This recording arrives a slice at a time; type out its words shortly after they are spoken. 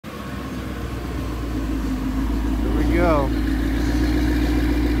go.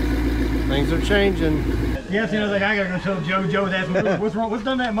 Things are changing. Yeah, so I was like, I gotta go tell Joe's asking me, what's wrong? What's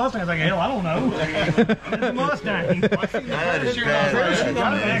done to that Mustang? I was like, hell, I don't know. It's a Mustang. That's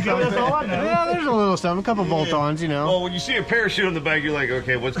all I know. Yeah, there's a little something, a couple bolt-ons, you know. Well, when you see a parachute on the back, you're like,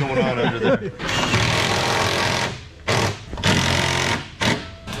 okay, what's going on under there?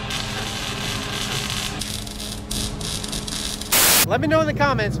 Let me know in the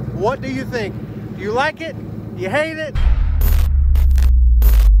comments, what do you think? Do you like it? Do you hate it?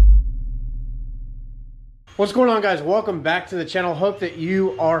 What's going on, guys? Welcome back to the channel. Hope that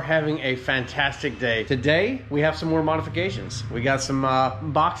you are having a fantastic day. Today, we have some more modifications. We got some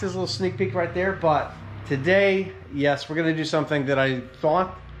boxes, a little sneak peek right there, but today, yes, we're gonna do something that I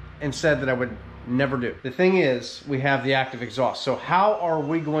thought and said that I would never do. The thing is, we have the active exhaust. So how are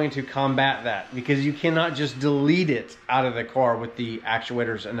we going to combat that? Because you cannot just delete it out of the car with the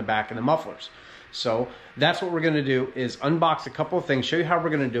actuators in the back and the mufflers. So that's what we're gonna do, is unbox a couple of things, show you how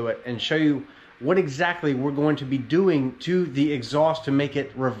we're gonna do it, and show you what exactly we're going to be doing to the exhaust to make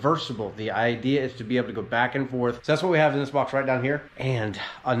it reversible. The idea is to be able to go back and forth. So that's what we have in this box right down here. And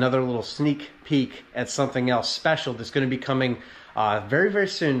another little sneak peek at something else special that's going to be coming very, very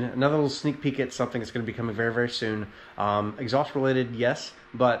soon. Another little sneak peek at something that's going to be coming very, very soon. Exhaust related, yes,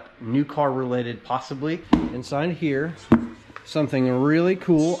 but new car related possibly. Inside here, something really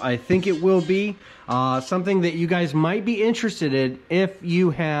cool. I think it will be something that you guys might be interested in if you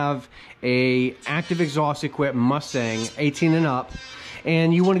have a active exhaust equipped Mustang 18 and up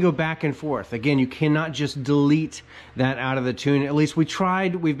and you want to go back and forth. Again, you cannot just delete that out of the tune. At least we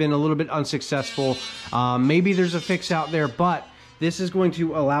tried. We've been a little bit unsuccessful. Maybe there's a fix out there, but this is going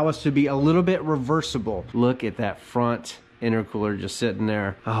to allow us to be a little bit reversible. Look at that front intercooler just sitting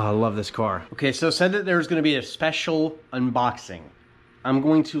there. Oh, I love this car. Okay, so said that there's gonna be a special unboxing. I'm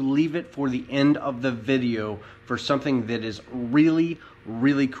going to leave it for the end of the video for something that is really,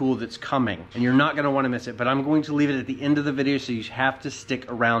 really cool that's coming. And you're not gonna wanna miss it, but I'm going to leave it at the end of the video, so you have to stick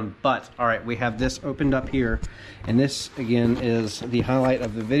around. But, all right, we have this opened up here. And this, again, is the highlight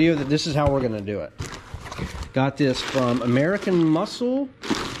of the video. That this is how we're gonna do it. Got this from American Muscle,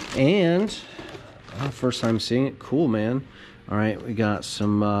 and first time seeing it. Cool, man. All right, we got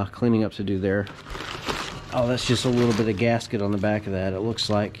some cleaning up to do there. Oh, that's just a little bit of gasket on the back of that, it looks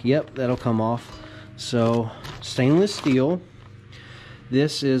like. Yep, that'll come off. So, stainless steel.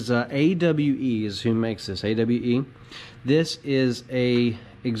 This is AWE is who makes this, AWE. This is a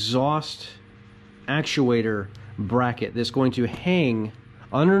exhaust actuator bracket that's going to hang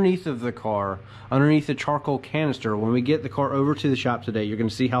underneath of the car, underneath the charcoal canister. When we get the car over to the shop today, you're going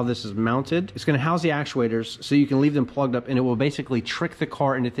to see how this is mounted. It's going to house the actuators so you can leave them plugged up, and it will basically trick the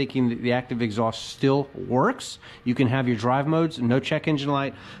car into thinking that the active exhaust still works. You can have your drive modes, no check engine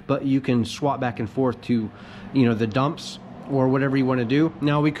light, but you can swap back and forth to, you know, the dumps or whatever you want to do.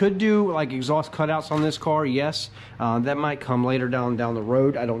 Now, we could do like exhaust cutouts on this car, yes. That might come later down the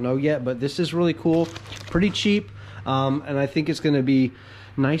road. I don't know yet, but this is really cool, pretty cheap, and I think it's going to be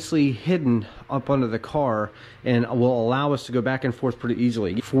nicely hidden up under the car and will allow us to go back and forth pretty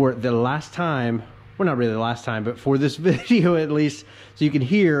easily. For the last time, well, not really the last time, but for this video at least, so you can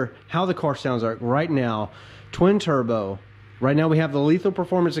hear how the car sounds like right now. Twin turbo. Right now we have the Lethal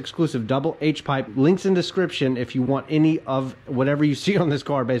Performance exclusive double H pipe. Links in description if you want any of whatever you see on this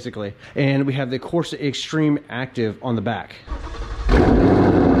car, basically. And we have the Corsa xtreme active on the back.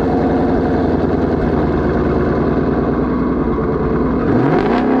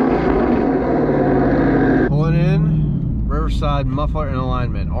 Side muffler and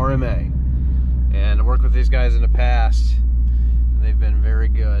alignment, RMA, and I worked with these guys in the past and they've been very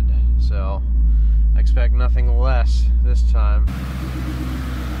good, so I expect nothing less this time.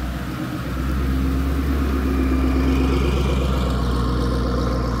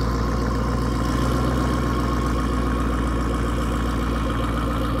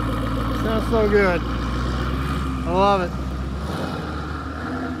 Sounds so good. I love it.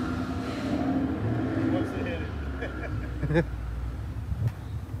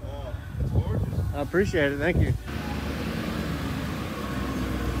 Oh, that's gorgeous. I appreciate it, thank you.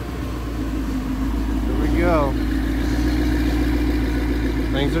 Here we go.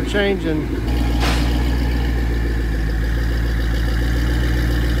 Things are changing.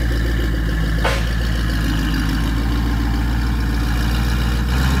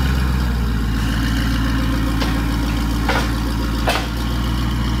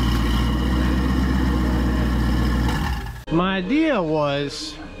 My idea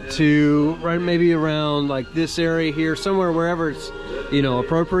was to, right, maybe around like this area here, somewhere wherever it's, you know,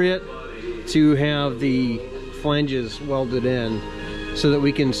 appropriate, to have the flanges welded in so that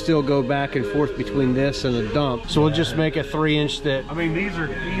we can still go back and forth between this and the dump. So we'll just make a 3-inch that... I mean, these are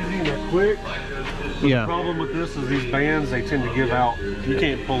easy and they're quick. Yeah. The problem with this is these bands, they tend to give out. You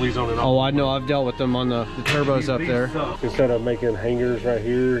can't pull these on and off. Oh, I know. I've dealt with them on the turbos up there. Instead of making hangers right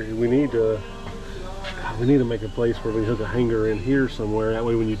here, we need to make a place where we hook a hanger in here somewhere. That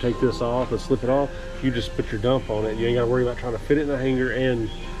way when you take this off and slip it off, you just put your dump on it. You ain't got to worry about trying to fit it in a hanger and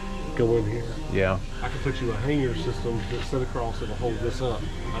go in here. Yeah. I can put you a hanger system that set across that'll hold this up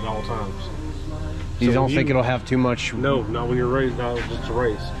at all times. You don't think it'll have too much? No, not when you're raised. No, just a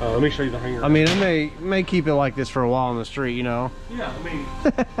race. Let me show you the hanger. I mean, I may keep it like this for a while on the street, you know. Yeah, I mean,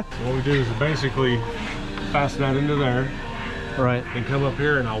 what we do is basically fasten that into there, right, and come up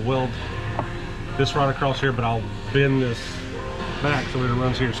here, and I'll weld this right across here, but I'll bend this back so it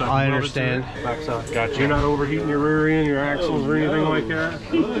runs here. So I understand. Backside. Gotcha. You're not overheating your rear end, your axles, or anything like that.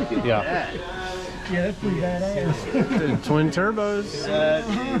 Yeah. Yeah, that's pretty badass. Twin turbos.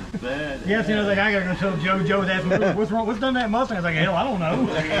 Yeah, you know, like I gotta go tell Joe that's what's wrong? What's done that Mustang? I was like, hell, I don't know.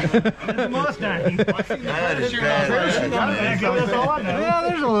 It's a Mustang. That is That's all I know. Yeah,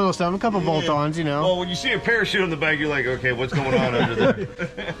 there's a little stuff, a couple bolt-ons, you know. Well, when you see a parachute on the back, you're like, okay, what's going on under there?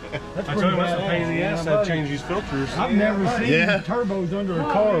 I told you that's a pain in the ass to change these filters. I've never seen turbos under a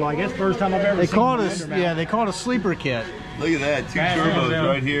car. Like, that's the first time I've ever They seen call them it under, a they call it a sleeper kit. Look at that, 2 turbos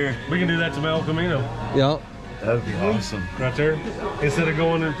right here. We can do that to El Camino. Yep. That would be awesome. Right there. Instead of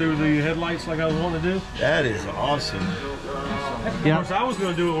going in through the headlights like I was wanting to do. That is awesome. Yeah. Of course, I was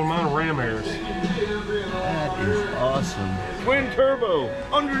going to do it with mine ram airs. That is awesome. Twin turbo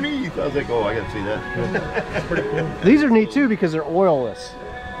underneath. I was like, oh, I got to see that. That's pretty cool. These are neat too because they're oilless.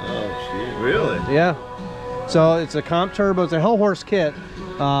 Oh, shit. Really? Yeah. So it's a comp turbo. It's a Hellhorse kit,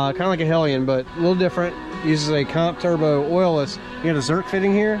 kind of like a Hellion, but a little different. Uses a comp turbo oilless. You got a Zerk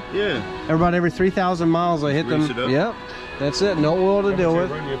fitting here. Yeah. About every 3,000 miles I hit them. Yep. That's it. No oil to deal with.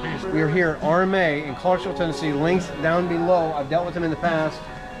 We're here at RMA in Clarksville, Tennessee. Links down below. I've dealt with him in the past.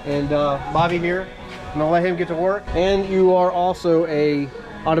 And Bobby here. I'm gonna let him get to work. And you are also a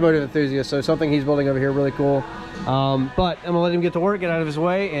automotive enthusiast, so something he's building over here really cool. But I'm gonna let him get to work, get out of his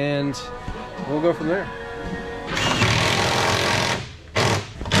way, and we'll go from there.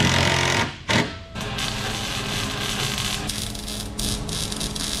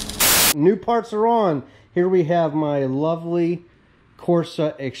 New parts are on. Here we have my lovely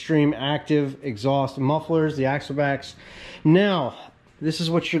Corsa Extreme Active exhaust mufflers, the axle backs. Now, this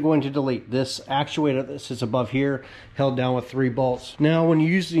is what you're going to delete. This actuator that sits above here, held down with 3 bolts. Now, when you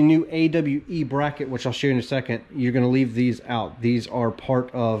use the new AWE bracket, which I'll show you in a second, you're gonna leave these out. These are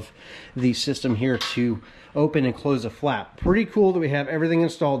part of the system here to open and close a flap. Pretty cool that we have everything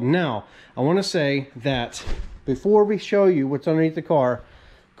installed. Now, I wanna say that before we show you what's underneath the car,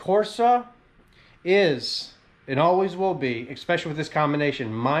 Corsa is, and always will be, especially with this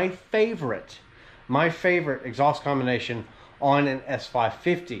combination, my favorite exhaust combination on an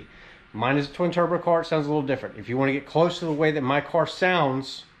S550. Mine is a twin turbo car. It sounds a little different. If you want to get close to the way that my car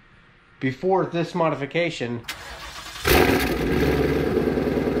sounds before this modification,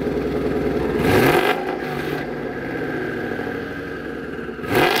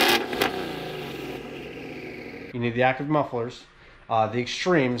 you need the active mufflers, the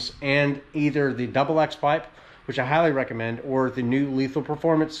extremes, and either the double X pipe, which I highly recommend, or the new Lethal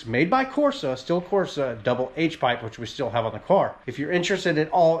Performance made by Corsa, still Corsa, double H pipe, which we still have on the car. If you're interested at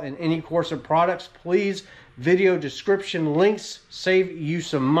all in any Corsa products, please, video description links save you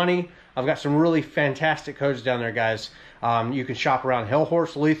some money. I've got some really fantastic codes down there, guys. You can shop around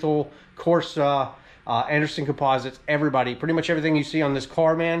Hellhorse, Lethal, Corsa, Anderson Composites, everybody. Pretty much everything you see on this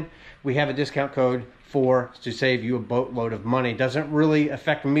car, man, we have a discount code to save you a boatload of money. Doesn't really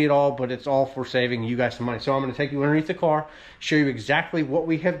affect me at all, but it's all for saving you guys some money. So I'm going to take you underneath the car, show you exactly what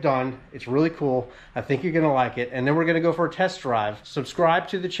we have done. It's really cool. I think you're going to like it. And then we're going to go for a test drive. Subscribe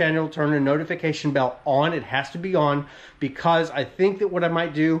to the channel, turn the notification bell on. It has to be on, because I think that what I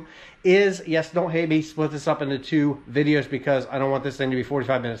might do is, yes, don't hate me, split this up into 2 videos, because I don't want this thing to be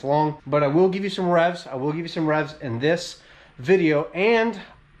 45 minutes long. But I will give you some revs. I will give you some revs in this video. And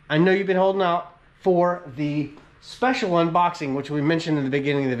I know you've been holding out for the special unboxing, which we mentioned in the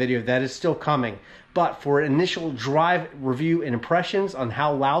beginning of the video. That is still coming. But for initial drive review and impressions on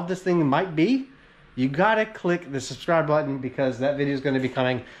how loud this thing might be, you gotta click the subscribe button, because that video is going to be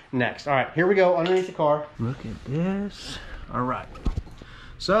coming next. All right, here we go underneath the car. Look at this. All right,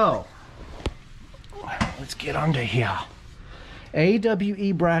 so let's get under here.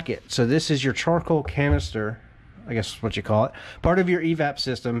 AWE bracket. So this is your charcoal canister, I guess is what you call it, part of your evap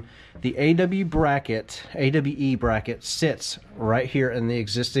system. The AWE bracket sits right here in the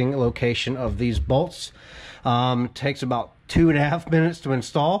existing location of these bolts. Takes about 2.5 minutes to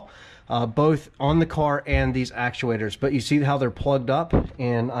install, both on the car and these actuators. But you see how they're plugged up,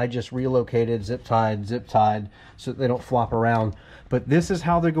 and I just relocated, zip tied, so that they don't flop around. But this is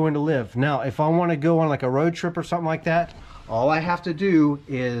how they're going to live. Now, if I want to go on like a road trip or something like that, all I have to do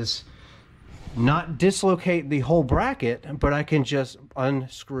is not dislocate the whole bracket, but I can just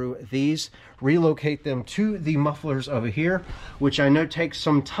unscrew these, relocate them to the mufflers over here, which I know takes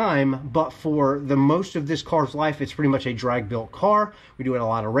some time, but for the most of this car's life, it's pretty much a drag built car. We do a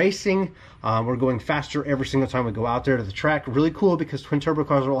lot of racing. We're going faster every single time we go out there to the track. Really cool, because twin turbo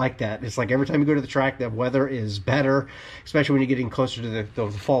cars are like that. It's like every time you go to the track, the weather is better, especially when you're getting closer to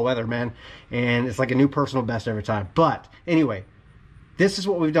the fall weather, man. And it's like a new personal best every time. But anyway, this is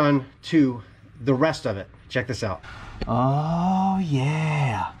what we've done to the rest of it. Check this out. Oh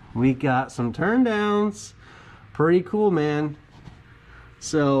yeah, we got some turn downs. Pretty cool, man.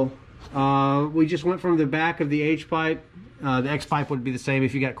 So we just went from the back of the H pipe. The X pipe would be the same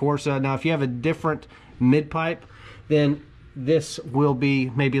if you got Corsa. Now if you have a different mid pipe, then this will be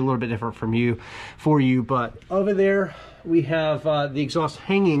maybe a little bit different for you. But over there we have the exhaust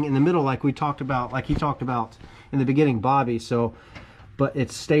hanging in the middle, like we talked about, like he talked about in the beginning, Bobby. So but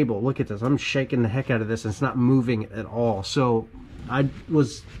it's stable. Look at this. I'm shaking the heck out of this, and it's not moving at all. So I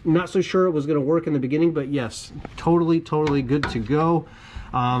was not so sure it was going to work in the beginning, but yes, totally good to go.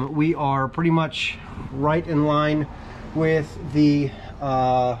 We are pretty much right in line with the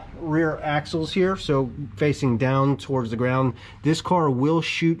rear axles here, so facing down towards the ground. This car will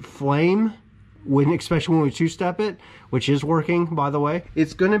shoot flame, especially when we two-step it, which is working, by the way.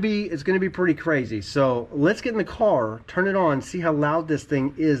 It's gonna be pretty crazy. So let's get in the car, turn it on, see how loud this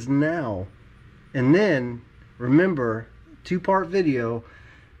thing is now, and then remember, 2-part video.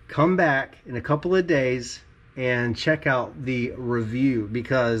 Come back in a couple of days and check out the review,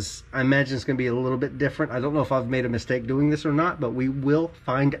 because I imagine it's gonna be a little bit different. I don't know if I've made a mistake doing this or not, but we will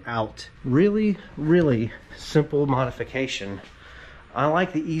find out. Really simple modification. I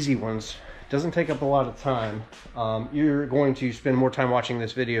like the easy ones. Doesn't take up a lot of time. You're going to spend more time watching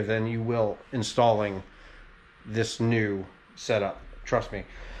this video than you will installing this new setup, trust me.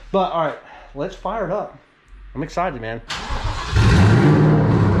 But all right, let's fire it up. I'm excited, man.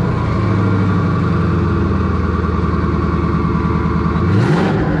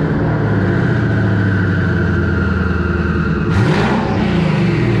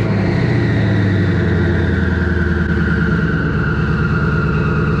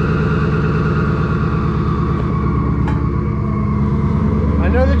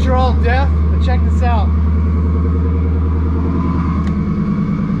 You're all deaf, but check this out.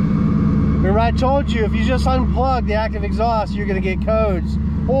 Remember I told you, if you just unplug the active exhaust, you're gonna get codes,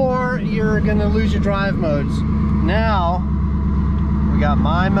 or you're gonna lose your drive modes. Now, we got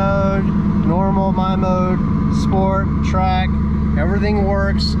my mode, normal, my mode, sport, track, everything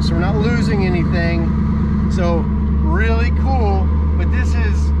works, so we're not losing anything. So, really cool, but this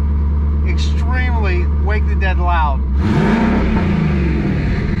is extremely wake the dead loud.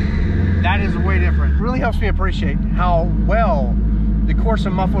 That is way different. Really helps me appreciate how well the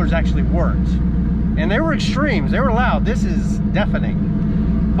Corsa mufflers actually worked. And they were extremes, they were loud. This is deafening.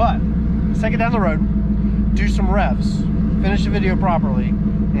 But let's take it down the road, do some revs, finish the video properly,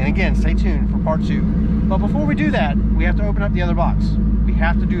 and again, stay tuned for part 2. But before we do that, we have to open up the other box. We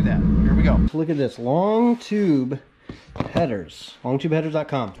have to do that. Here we go. Look at this, long tube headers,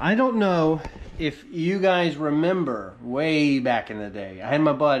 longtubeheaders.com. I don't know if you guys remember way back in the day, I had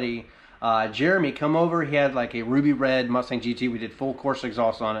my buddy Jeremy come over. He had like a ruby red Mustang GT. We did full Corsa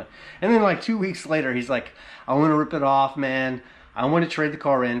exhaust on it, and then like 2 weeks later he's like, I want to rip it off, man. I want to trade the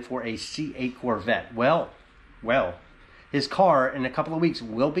car in for a C8 Corvette. Well, his car in a couple of weeks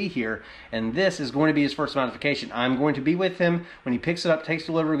will be here, and this is going to be his first modification. I'm going to be with him when he picks it up, takes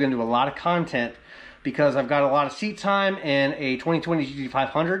delivery. We're going to do a lot of content, because I've got a lot of seat time and a 2020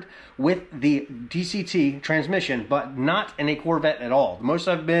 GT500 with the DCT transmission, but not in a Corvette at all. The most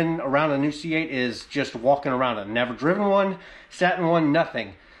I've been around a new C8 is just walking around it. Never driven one, sat in one,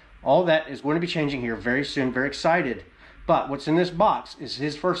 nothing. All that is going to be changing here very soon, very excited. But what's in this box is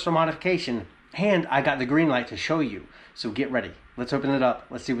his first modification, and I got the green light to show you. So get ready. Let's open it up.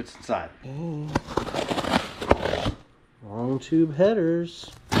 Let's see what's inside. Long tube headers.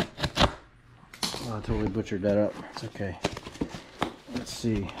 Oh, I totally butchered that up. It's okay. Let's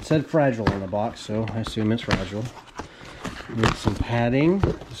see. It said fragile in the box, so I assume it's fragile. Need some padding.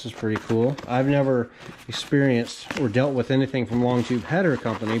 This is pretty cool. I've never experienced or dealt with anything from Long Tube Header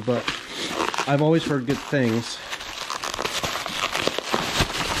Company, but I've always heard good things.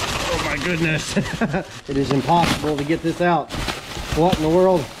 Oh my goodness. It is impossible to get this out. What in the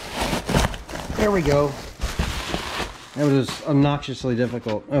world? There we go. That was obnoxiously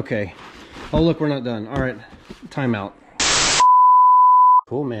difficult. Okay. Oh, look, we're not done. All right, timeout.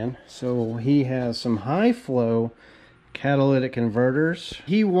 Cool, man. So he has some high flow catalytic converters.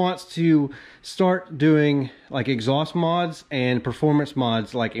 He wants to start doing like exhaust mods and performance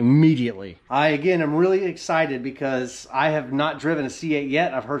mods like immediately. I, again, I'm really excited because I have not driven a C8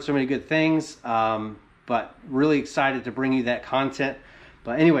 yet. I've heard so many good things, but really excited to bring you that content.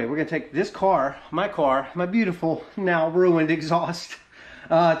 But anyway, we're gonna take this car, my beautiful, now ruined exhaust,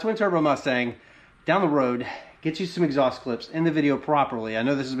 twin turbo Mustang, down the road, get you some exhaust clips in the video properly. I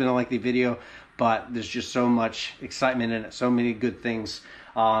know this has been a lengthy video, but there's just so much excitement in it, so many good things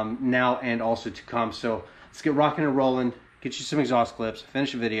now and also to come. So let's get rocking and rolling, get you some exhaust clips,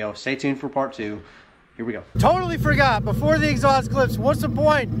 finish the video, stay tuned for part 2. Here we go. Totally forgot, before the exhaust clips, what's the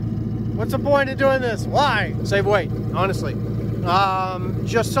point? What's the point of doing this? Why? Save weight, honestly.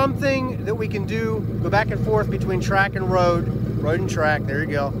 Just something that we can do, go back and forth between track and road and track, there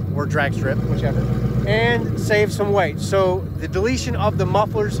you go, or drag strip, whichever, and save some weight. So the deletion of the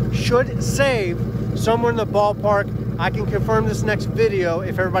mufflers should save somewhere in the ballpark. I can confirm this next video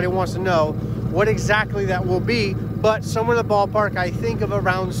if everybody wants to know what exactly that will be, but somewhere in the ballpark, I think of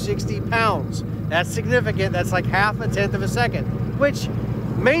around 60 pounds. That's significant. That's like half a tenth of a second, which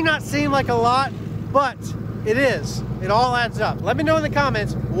may not seem like a lot, but it is. It all adds up. Let me know in the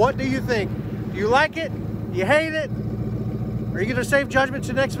comments, what do you think? Do you like it? Do you hate it? Are you gonna save judgment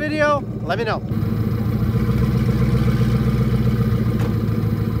to the next video? Let me know.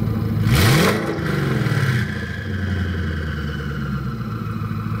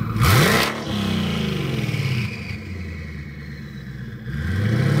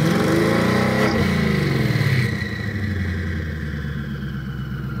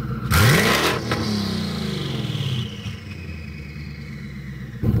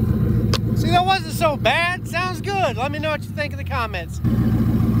 See, that wasn't so bad. Sounds good. Let me know what you think in the comments.